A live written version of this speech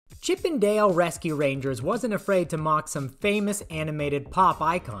Chip 'n Dale Rescue Rangers wasn't afraid to mock some famous animated pop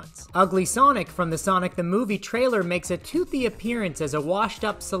icons. Ugly Sonic from the Sonic the Movie trailer makes a toothy appearance as a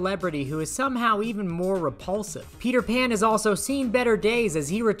washed-up celebrity who is somehow even more repulsive. Peter Pan has also seen better days as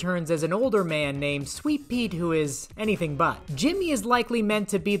he returns as an older man named Sweet Pete who is anything but. Jimmy is likely meant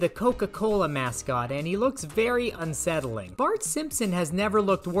to be the Coca-Cola mascot, and he looks very unsettling. Bart Simpson has never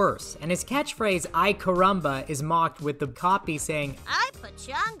looked worse, and his catchphrase "I caramba" is mocked with the copy saying I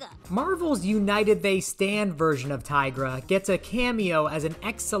pachanga. Marvel's United They Stand version of Tigra gets a cameo as an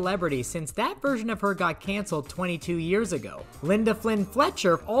ex-celebrity since that version of her got canceled 22 years ago. Linda Flynn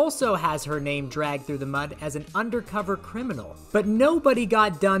Fletcher also has her name dragged through the mud as an undercover criminal. But nobody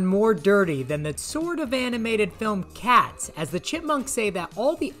got done more dirty than the sort of animated film Cats, as the Chipmunks say that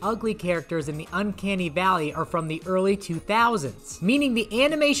all the ugly characters in the Uncanny Valley are from the early 2000s, meaning the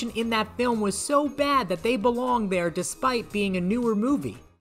animation in that film was so bad that they belong there despite being a newer movie.